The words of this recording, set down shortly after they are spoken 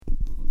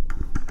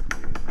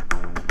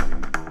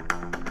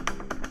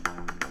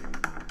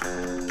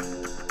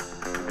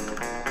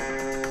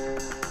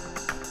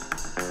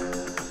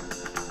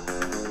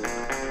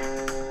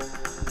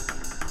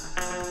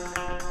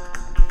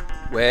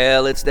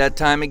it's that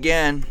time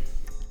again.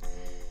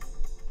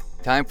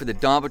 Time for the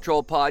Dawn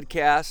Patrol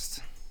podcast.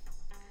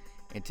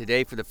 And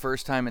today, for the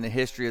first time in the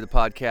history of the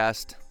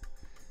podcast,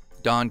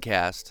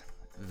 Dawncast,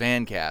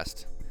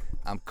 Vancast,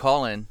 I'm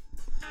calling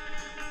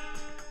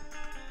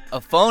a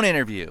phone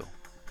interview.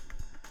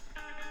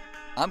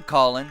 I'm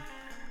calling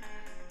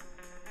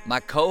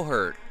my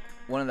cohort,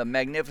 one of the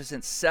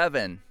Magnificent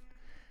Seven,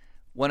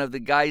 one of the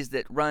guys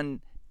that run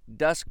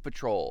Dusk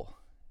Patrol,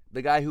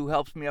 the guy who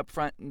helps me up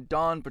front in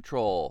Dawn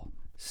Patrol,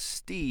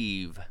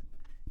 Steve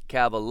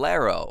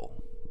Cavallero.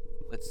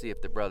 Let's see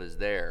if the brother's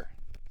there.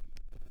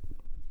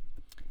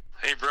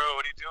 Hey, bro,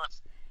 what are you doing?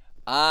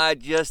 I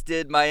just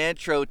did my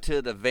intro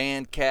to the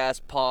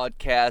Vancast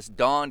podcast,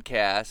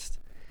 Dawncast,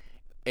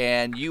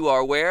 and you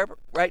are where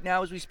right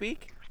now as we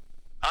speak?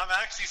 I'm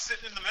actually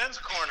sitting in the men's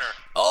corner.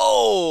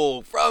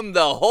 Oh, from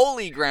the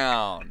holy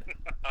ground.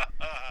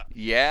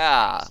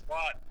 Yeah.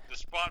 The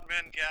spot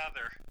men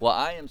gather. Well,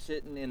 I am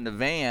sitting in the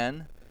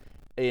van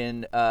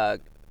in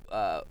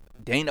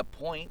Dana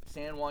Point,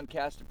 San Juan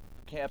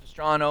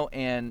Capistrano,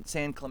 and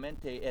San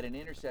Clemente at an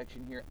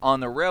intersection here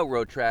on the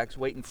railroad tracks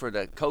waiting for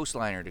the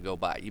coastliner to go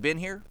by. You been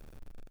here?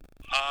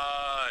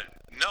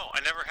 No,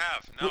 I never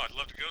have. No, I'd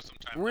love to go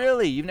sometime.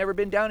 Really? You've never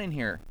been down in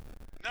here?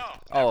 No,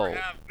 never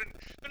have.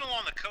 Been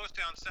along the coast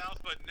down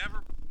south, but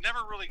never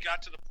really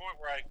got to the point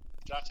where I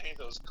got to any of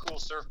those cool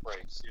surf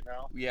breaks, you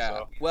know? Yeah.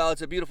 So. Well,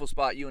 it's a beautiful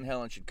spot. You and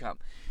Helen should come.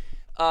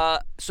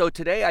 So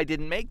today I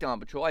didn't make Dawn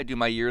Patrol. I do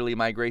my yearly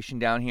migration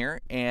down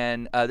here,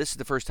 and this is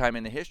the first time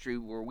in the history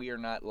where we are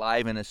not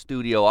live in a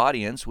studio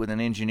audience with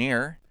an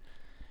engineer,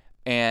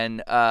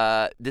 and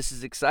this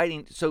is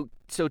exciting. So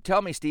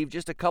tell me, Steve,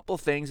 just a couple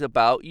things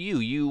about you.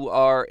 You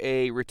are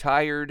a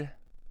retired...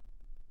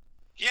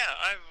 Yeah,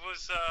 I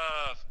was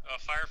a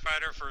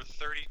firefighter for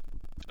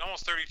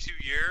almost 32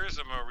 years.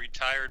 I'm a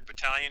retired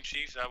battalion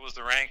chief. That was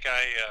the rank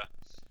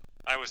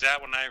I was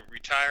at when I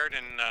retired,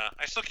 and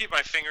I still keep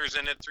my fingers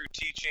in it through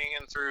teaching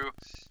and through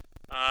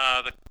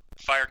the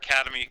Fire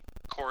Academy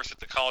course at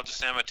the College of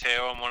San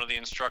Mateo. I'm one of the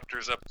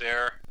instructors up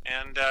there,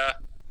 and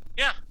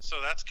yeah,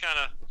 so that's kind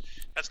of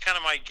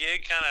my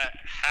gig. Kind of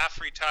half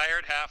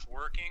retired, half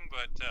working,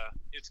 but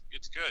it's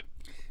good.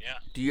 Yeah.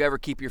 Do you ever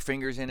keep your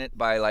fingers in it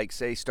by, like,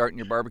 say, starting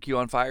your barbecue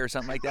on fire or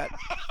something like that?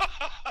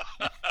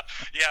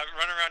 Yeah,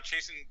 run around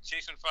chasing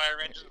fire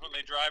engines when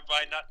they drive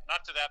by. Not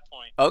to that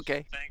point.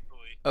 Okay.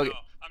 Thankfully. Okay. No,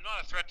 I'm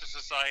not a threat to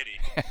society.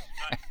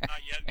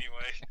 not yet,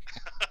 anyway.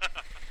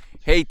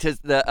 Hey,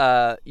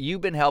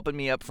 you've been helping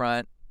me up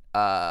front.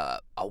 3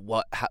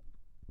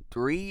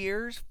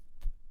 years?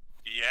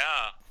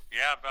 Yeah,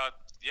 about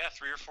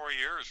 3 or 4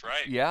 years,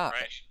 right? Yeah.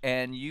 Right.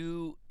 And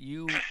you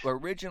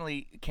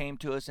originally came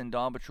to us in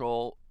Dawn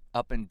Patrol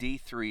up in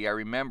D3. I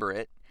remember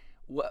it.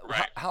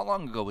 Right. How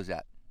long ago was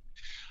that?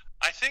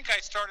 I think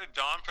I started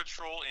Dawn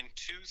Patrol in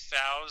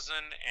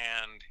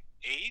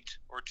 2008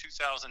 or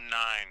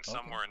 2009,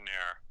 somewhere in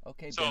there.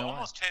 Okay. So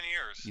almost 10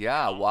 years.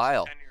 Yeah, a almost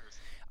while. 10 years.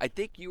 I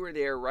think you were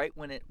there right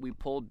when we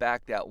pulled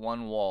back that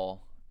one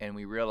wall and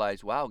we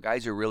realized, wow,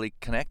 guys are really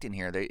connecting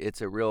here.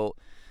 It's a real...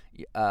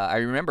 I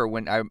remember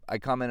when I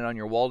commented on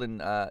your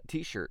Walden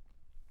T-shirt.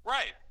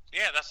 Right.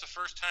 Yeah, that's the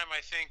first time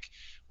I think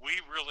we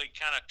really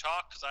kind of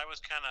talked, because I was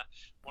kind of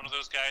one of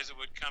those guys that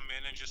would come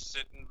in and just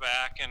sit in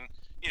back and,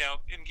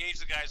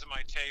 engage the guys at my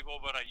table,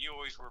 but you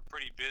always were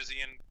pretty busy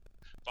and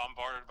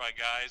bombarded by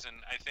guys, and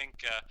I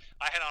think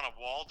I had on a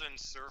Walden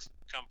Surf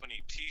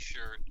Company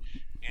T-shirt,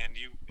 and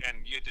you at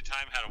the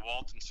time had a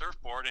Walden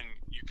surfboard, and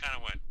you kind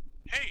of went,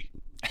 "Hey,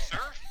 you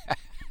surf?"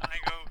 And I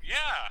go,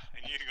 "Yeah."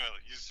 And you go,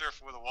 "You surf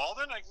with a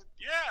Walden?" I said,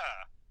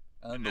 "Yeah."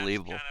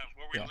 Unbelievable. And that's kind of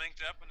where we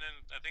linked up, and then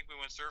I think we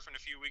went surfing a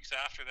few weeks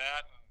after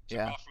that. Took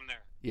off from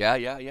there. Yeah.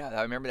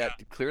 I remember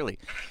that clearly.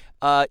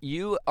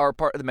 You are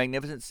part of the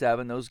Magnificent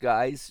Seven. Those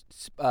guys,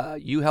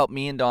 you helped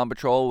me in Dawn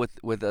Patrol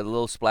with a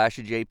little splash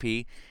of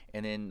JP,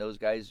 and then those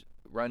guys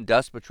run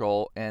Dusk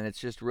Patrol, and it's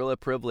just really a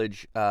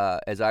privilege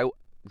as I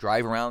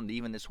drive around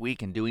even this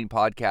week and doing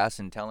podcasts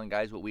and telling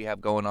guys what we have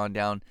going on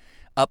down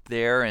up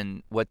there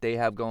and what they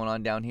have going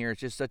on down here.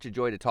 It's just such a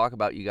joy to talk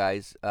about you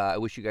guys. I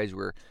wish you guys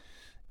were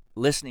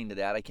listening to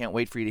that. I can't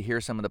wait for you to hear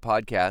some of the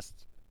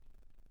podcasts.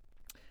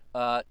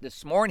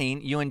 This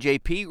morning, you and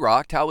JP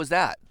rocked. How was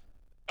that?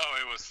 Oh,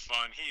 it was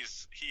fun. He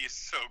is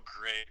so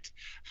great.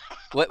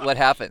 What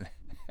happened?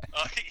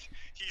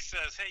 He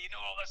says, "Hey,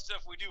 all that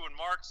stuff we do when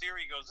Mark's here?"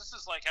 He goes, "This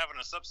is like having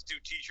a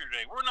substitute teacher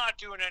today. We're not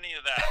doing any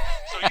of that.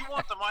 So you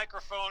want the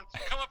microphone?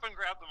 Come up and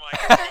grab the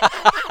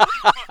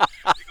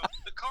microphone." He goes,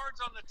 "The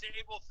cards on the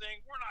table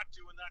thing, we're not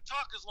doing that.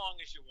 Talk as long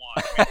as you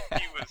want." I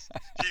mean, it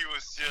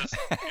was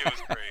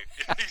great.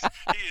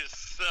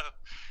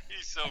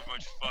 He's so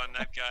much fun.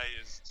 That guy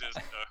is just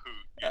a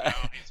hoot.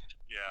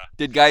 Yeah.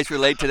 Did guys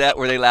relate to that?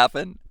 Were they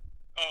laughing?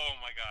 Oh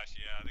my gosh,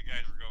 yeah. The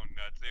guys were going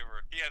nuts.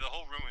 He had the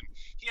whole room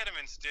he had him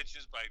in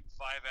stitches by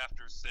 5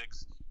 after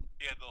 6.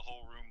 He had the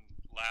whole room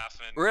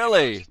laughing.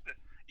 Really?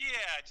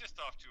 Just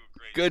off to a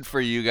great Good start. for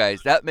you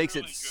guys. That makes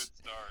really it good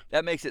start.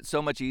 That makes it so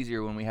much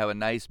easier when we have a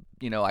nice,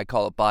 I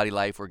call it body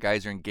life, where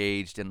guys are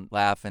engaged and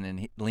laughing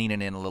and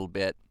leaning in a little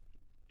bit.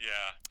 Yeah.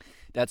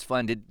 That's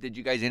fun. Did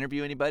you guys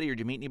interview anybody or did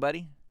you meet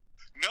anybody?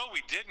 No,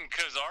 we didn't,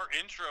 because our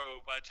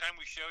intro, by the time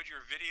we showed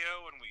your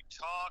video and we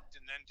talked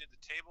and then did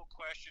the table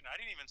question, I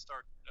didn't even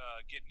start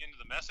getting into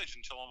the message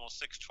until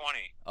almost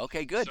 6:20.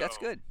 Okay, good. So That's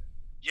good.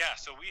 yeah,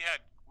 so we had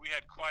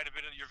quite a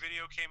bit of your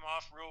video came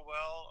off real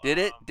well. Did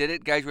it? Did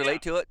it? Guys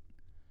relate to it?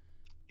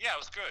 Yeah, it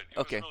was good. It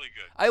Okay. was really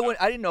good. I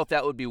didn't know if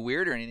that would be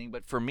weird or anything,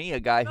 but for me, a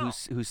guy No.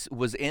 who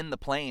was in the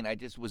plane, I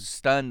just was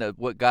stunned at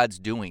what God's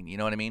doing. You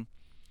know what I mean?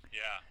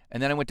 Yeah.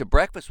 And then I went to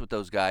breakfast with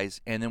those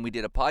guys, and then we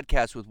did a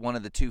podcast with one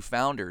of the two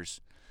founders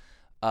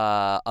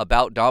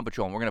about Dawn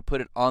Patrol, and we're going to put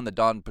it on the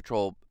Dawn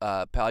Patrol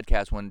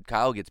podcast when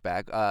Kyle gets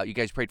back. You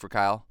guys prayed for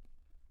Kyle?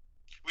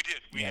 We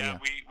did. We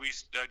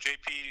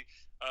JP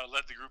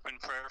led the group in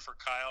prayer for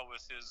Kyle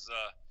with his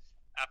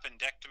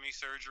appendectomy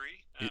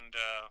surgery, and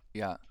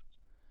yeah.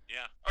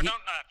 Yeah. Or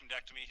not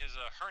appendectomy, his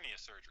hernia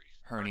surgery.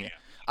 Hernia.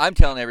 I'm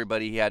telling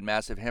everybody he had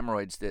massive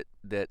hemorrhoids that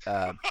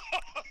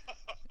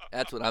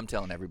that's what I'm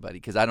telling everybody,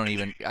 because I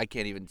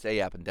can't even say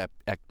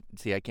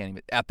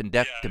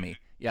appendectomy.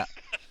 Yeah.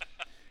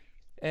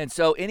 And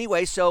so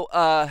anyway, so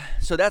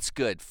that's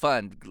good,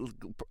 fun.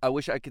 I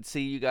wish I could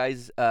see you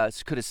guys.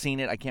 Could have seen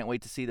it. I can't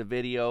wait to see the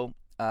video.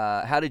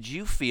 How did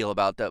you feel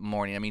about that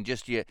morning? I mean,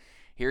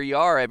 here you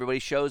are. Everybody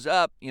shows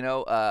up. You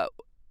know,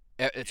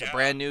 it's a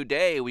brand new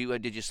day.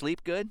 Did you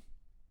sleep good?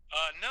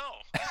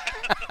 No.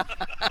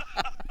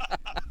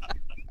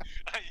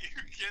 Are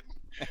you kidding?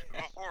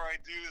 Before I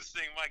do this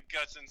thing, my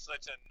gut's in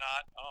such a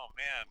knot. Oh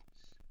man,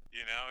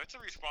 it's a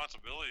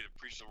responsibility to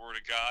preach the word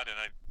of God, and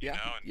And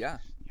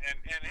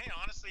hey,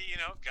 honestly,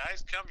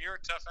 guys, you're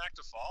a tough act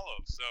to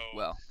follow. So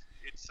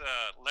it's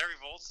Larry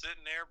Volt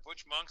sitting there,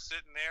 Butch Monk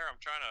sitting there. I'm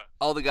trying to.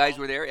 All the guys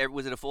were there.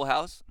 Was it a full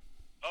house?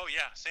 Oh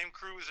yeah, same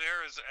crew was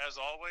there as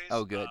always.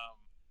 Oh good.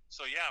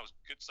 So yeah, it was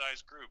a good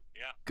sized group.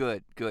 Yeah.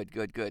 Good.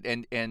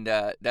 And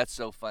that's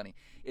so funny.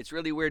 It's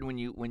really weird when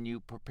you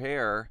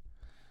prepare,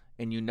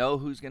 and you know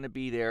who's going to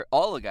be there.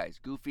 All the guys,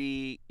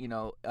 goofy,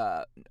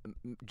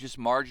 just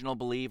marginal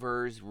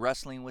believers,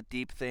 wrestling with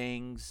deep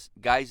things,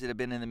 guys that have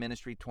been in the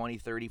ministry 20,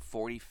 30,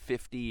 40,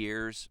 50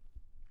 years.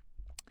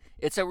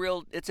 It's a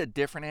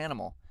different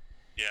animal.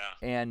 Yeah.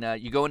 And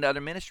you go into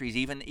other ministries,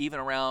 even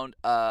around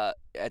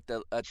at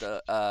the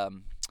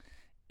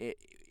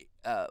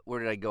where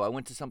did I go? I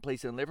went to some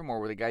place in Livermore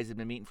where the guys had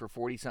been meeting for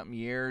 40-something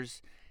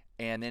years,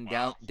 and then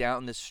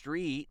down the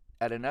street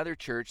at another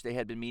church, they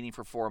had been meeting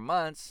for 4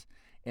 months,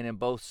 and in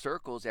both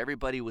circles,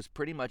 everybody was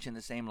pretty much in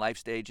the same life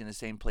stage in the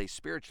same place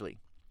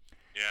spiritually.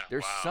 Yeah.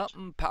 There's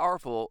something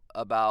powerful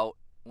about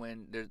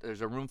when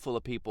there's a room full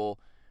of people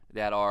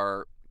that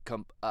are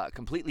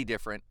completely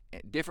different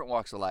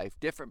walks of life,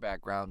 different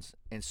backgrounds,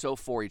 and so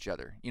for each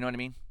other. You know what I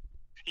mean?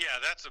 Yeah,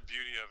 that's the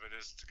beauty of it.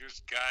 Is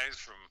there's guys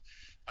from,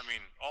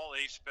 all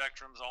age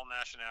spectrums, all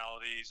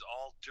nationalities,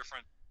 all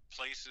different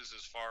places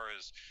as far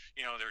as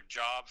their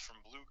jobs, from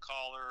blue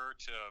collar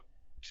to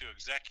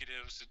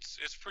executives.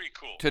 It's pretty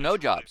cool. To no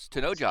jobs.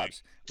 Yeah, to the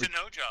guys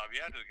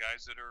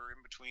that are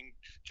in between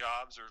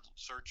jobs or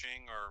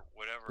searching or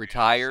whatever.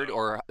 Retired,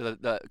 or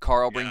the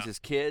Carl brings his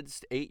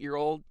kids,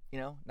 8-year-old,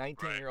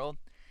 19-year-old.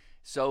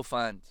 So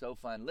fun.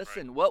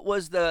 Listen, what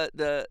was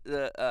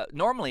the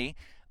normally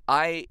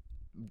I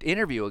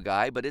interview a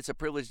guy, but it's a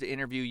privilege to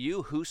interview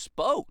you who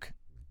spoke.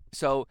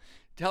 So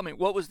tell me,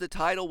 what was the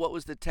title? What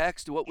was the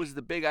text? What was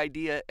the big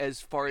idea as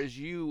far as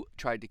you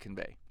tried to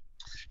convey?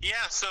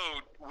 Yeah, so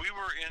we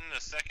were in the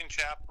second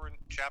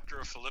chapter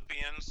of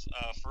Philippians,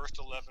 first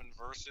 11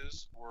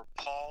 verses, where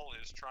Paul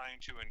is trying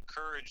to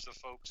encourage the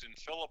folks in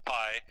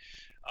Philippi,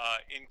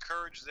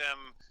 encourage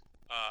them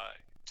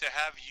to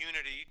have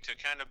unity, to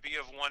kind of be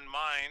of one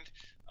mind,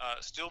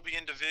 still be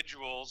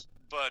individuals,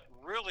 but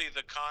really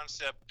the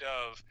concept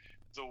of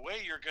the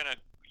way you're going to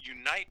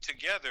unite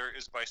together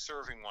is by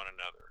serving one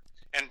another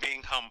and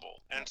being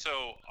humble. And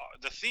so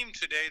the theme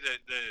today, the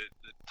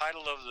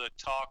title of the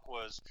talk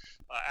was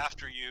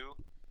After You,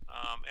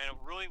 and it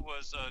really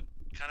was a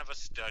kind of a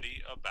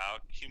study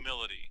about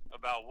humility,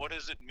 about what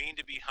does it mean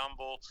to be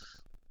humble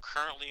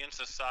currently in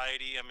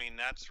society.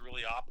 That's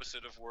really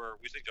opposite of where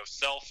we think of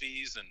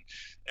selfies and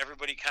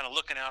everybody kind of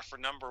looking out for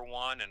number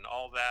one and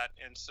all that.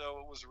 And so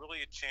it was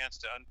really a chance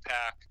to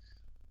unpack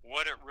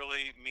what it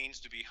really means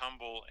to be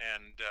humble,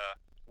 and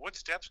what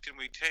steps can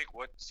we take,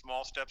 what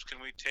small steps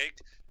can we take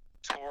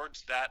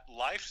towards that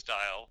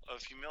lifestyle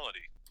of humility.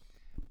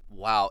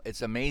 Wow,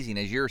 it's amazing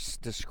as you're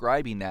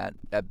describing that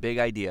big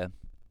idea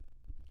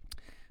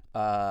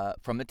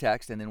from the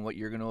text, and then what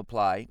you're going to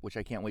apply, which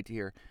I can't wait to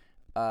hear.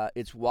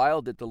 It's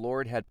wild that the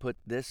Lord had put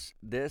this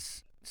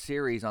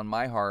series on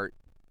my heart,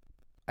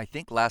 I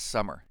think last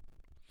summer.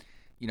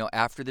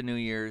 After the New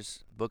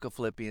Year's, Book of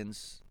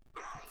Philippians,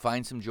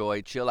 find some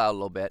joy, chill out a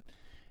little bit.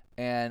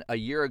 And a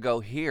year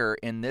ago here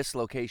in this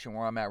location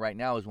where I'm at right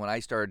now is when I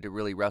started to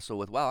really wrestle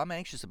with, wow, I'm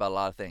anxious about a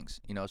lot of things.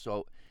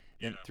 So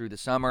then through the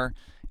summer,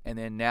 and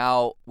then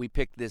now we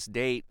picked this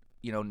date,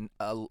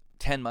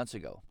 10 months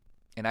ago.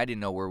 And I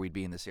didn't know where we'd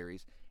be in the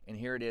series. And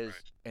here it is.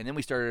 Right. And then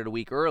we started a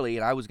week early,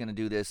 and I was going to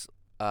do this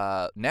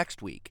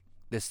next week,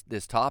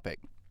 this topic.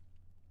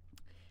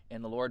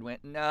 And the Lord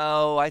went,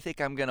 "No, I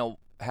think I'm going to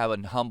have a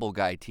humble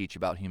guy teach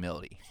about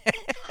humility."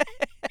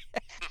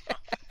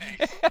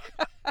 Thanks.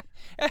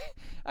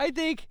 I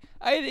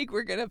think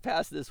we're gonna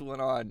pass this one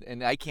on,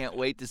 and I can't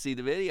wait to see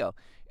the video.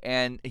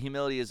 And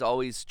humility is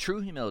always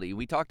true humility.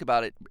 We talked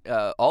about it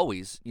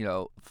always,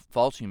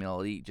 false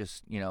humility,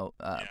 just Yeah.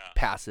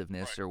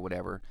 passiveness Right. or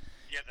whatever.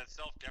 Yeah, that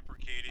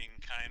self-deprecating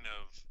kind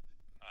of.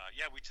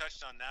 Yeah, we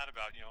touched on that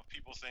about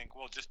people think,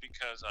 well, just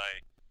because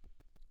I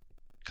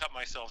cut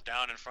myself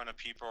down in front of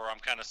people or I'm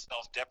kind of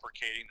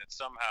self-deprecating that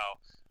somehow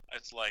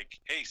it's like,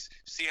 hey,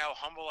 see how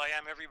humble I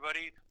am,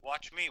 everybody?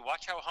 Watch me.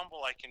 Watch how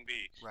humble I can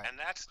be. Right. And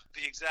that's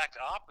the exact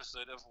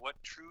opposite of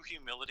what true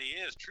humility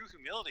is. True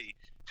humility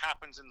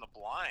happens in the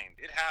blind.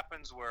 It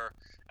happens where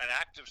an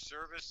act of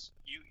service,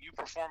 you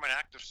perform an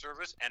act of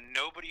service and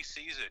nobody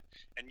sees it,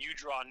 and you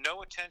draw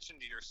no attention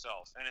to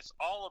yourself, and it's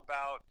all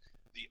about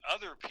the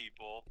other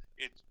people.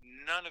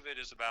 None of it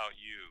is about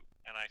you.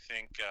 And I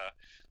think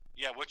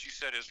yeah, what you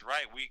said is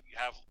right. We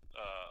have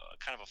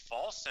kind of a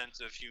false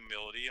sense of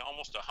humility,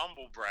 almost a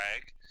humble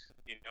brag,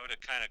 to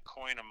kind of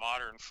coin a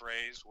modern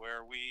phrase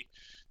where we,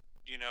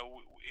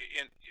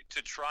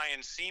 to try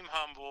and seem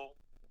humble,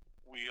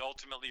 we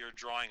ultimately are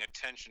drawing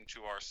attention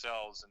to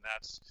ourselves, and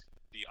that's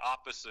the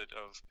opposite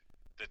of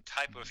the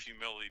type of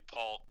humility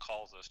Paul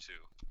calls us to.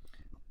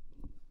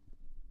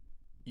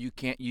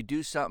 You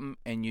do something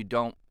and you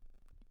don't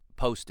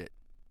post it.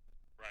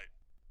 Right.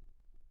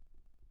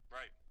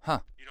 Right.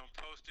 Huh. You don't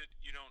post it.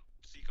 You don't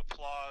seek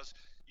applause.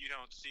 You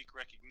don't seek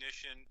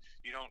recognition.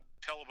 You don't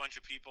tell a bunch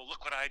of people,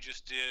 "Look what I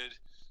just did."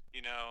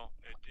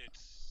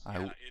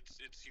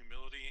 It's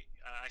humility.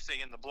 I say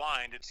in the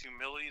blind, it's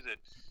humility that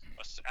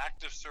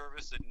act of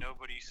service that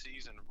nobody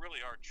sees. And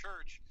really, our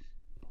church,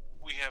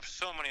 we have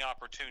so many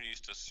opportunities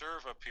to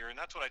serve up here, and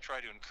that's what I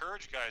try to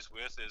encourage guys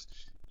with is.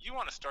 You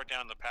want to start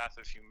down the path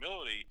of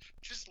humility,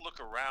 just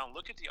look around,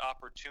 look at the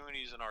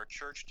opportunities in our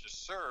church to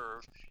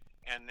serve.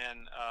 And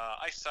then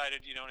I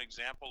cited, an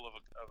example of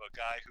a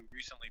guy who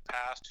recently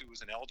passed, who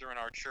was an elder in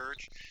our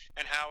church,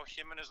 and how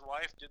him and his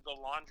wife did the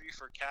laundry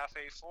for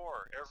Cafe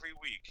 4 every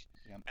week.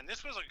 Yep. And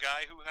this was a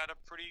guy who had a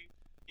pretty,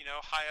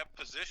 high up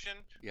position.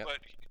 Yep. But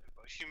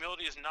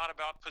humility is not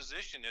about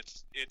position.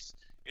 It's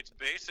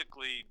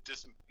basically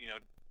just,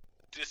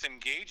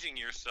 disengaging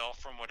yourself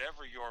from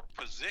whatever your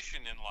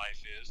position in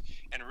life is,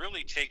 and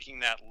really taking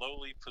that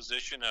lowly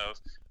position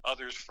of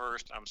others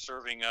first. I'm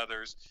serving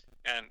others.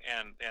 And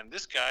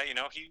this guy,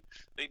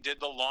 they did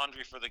the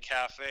laundry for the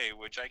cafe,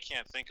 which I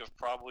can't think of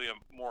probably a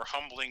more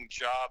humbling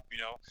job.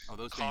 Oh,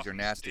 those things are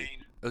nasty.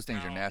 Those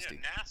things are nasty.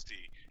 Yeah,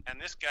 nasty. And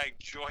this guy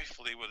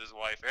joyfully with his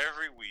wife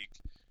every week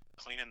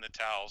cleaning the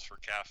towels for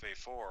Cafe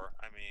 4.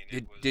 I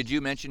mean, did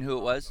you mention who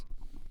it was?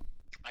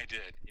 I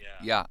did. Yeah.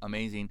 Yeah,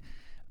 amazing.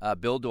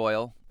 Bill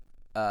Doyle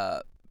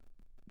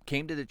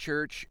came to the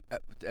church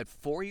at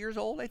 4 years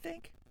old, I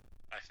think.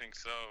 I think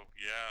so.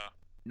 Yeah.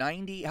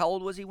 90. How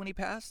old was he when he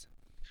passed?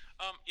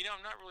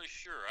 I'm not really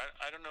sure.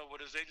 I don't know what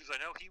his age is. I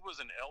know he was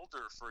an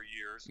elder for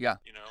years. Yeah.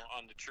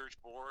 On the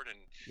church board, and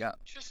yeah,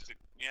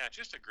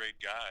 just a great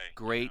guy.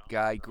 Great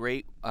guy,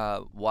 great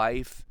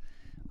wife,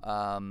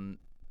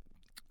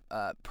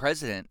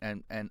 president,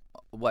 and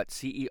what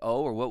CEO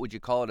or what would you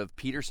call it of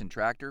Peterson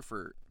Tractor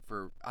for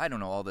I don't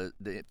know all the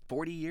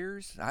 40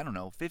 years. I don't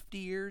know 50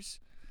 years.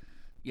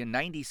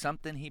 90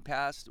 something he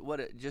passed.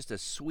 Just a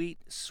sweet,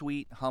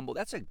 humble.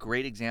 That's a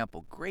great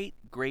example. Great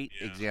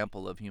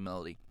example of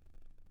humility.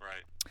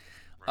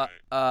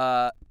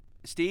 Right.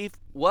 Steve,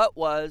 what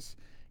was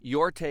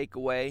your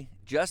takeaway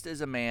just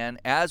as a man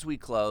as we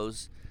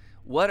close?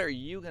 What are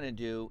you going to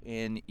do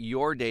in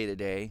your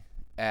day-to-day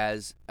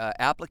as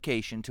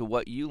application to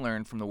what you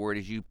learned from the Word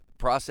as you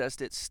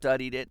processed it,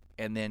 studied it,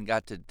 and then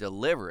got to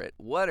deliver it?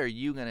 What are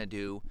you going to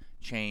do,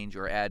 change,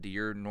 or add to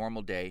your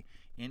normal day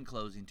in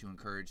closing to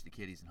encourage the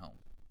kiddies at home?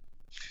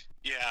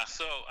 Yeah,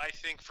 so I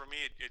think for me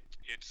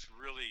it's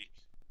really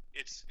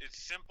it's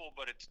simple,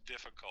 but it's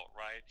difficult,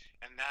 right?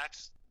 And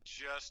that's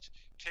just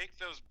take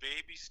those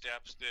baby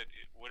steps that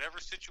whatever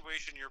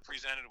situation you're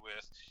presented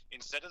with,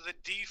 instead of the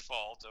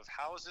default of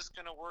how is this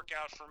going to work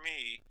out for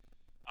me,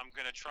 I'm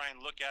going to try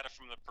and look at it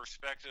from the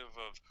perspective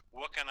of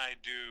what can I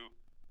do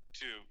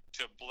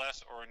to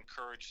bless or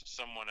encourage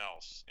someone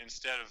else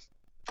instead of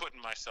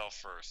putting myself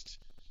first,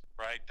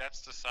 right?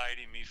 That's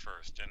society, me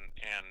first, and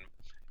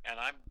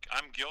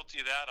I'm guilty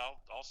of that.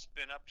 I'll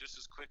spin up just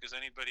as quick as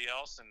anybody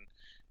else,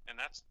 and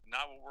that's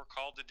not what we're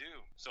called to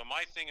do. So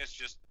my thing is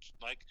just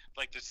like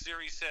the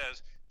series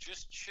says,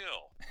 just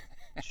chill,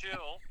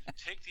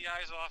 take the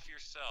eyes off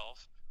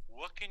yourself.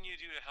 What can you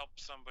do to help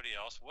somebody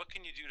else? What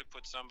can you do to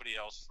put somebody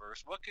else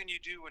first? What can you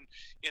do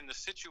in the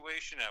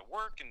situation at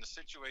work, in the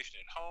situation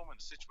at home, in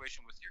the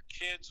situation with your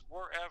kids,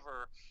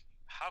 wherever?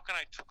 How can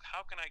I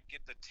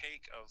get the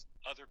take of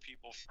other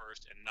people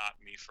first and not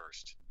me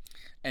first?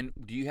 And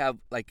do you have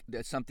like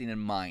something in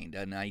mind,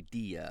 an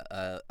idea,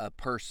 a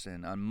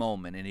person, a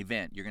moment, an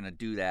event you're going to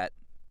do that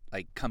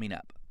like coming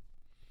up?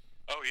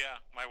 Oh yeah,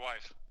 my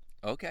wife.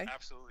 Okay.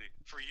 Absolutely.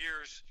 For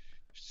years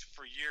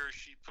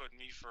she put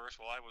me first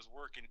while I was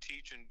working,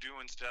 teaching,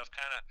 doing stuff,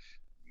 kind of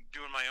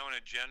doing my own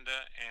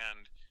agenda,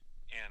 and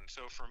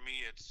so for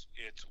me it's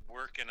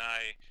where can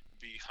I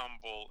be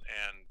humble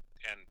and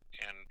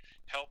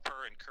help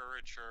her,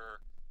 encourage her,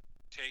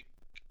 take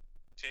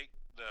take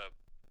the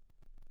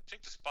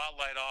take the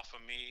spotlight off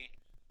of me,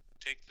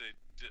 take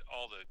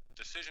all the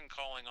decision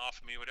calling off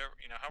of me, whatever,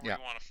 however Yeah.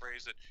 you want to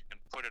phrase it, and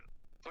put it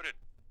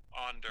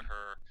onto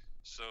her,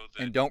 so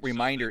that And don't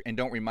remind her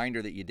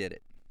that you did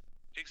it.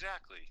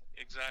 exactly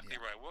Yeah.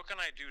 right. What can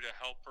I do to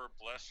help her,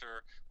 bless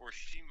her, where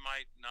she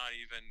might not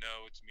even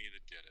know it's me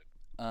that did it?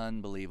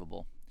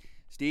 Unbelievable.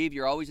 Steve,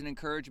 you're always an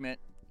encouragement.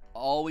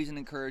 Always an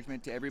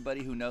encouragement to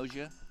everybody who knows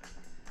you.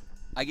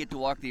 I get to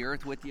walk the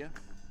earth with you.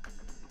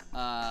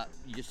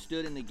 You just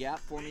stood in the gap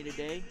for me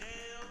today.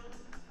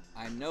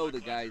 I know the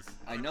guys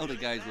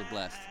were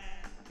blessed.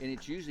 And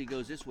it usually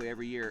goes this way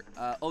every year.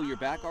 Oh, you're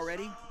back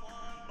already?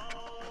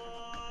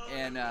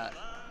 And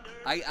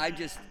I'm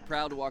just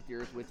proud to walk the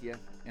earth with you.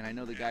 And I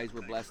know the guys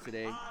were blessed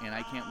today. And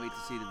I can't wait to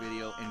see the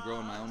video and grow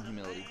in my own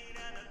humility.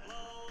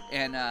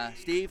 And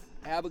Steve,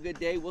 have a good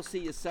day. We'll see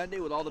you Sunday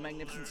with all the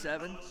Magnificent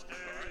Seven. All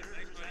right,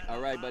 thanks, buddy.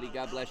 All right, buddy.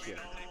 God bless you.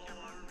 Take care,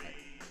 Mark.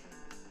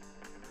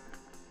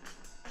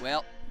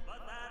 Well,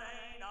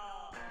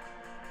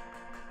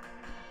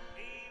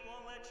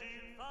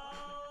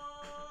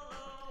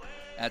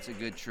 that's a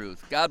good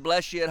truth. God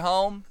bless you at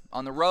home,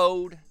 on the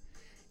road,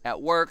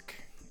 at work,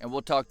 and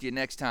we'll talk to you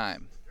next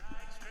time.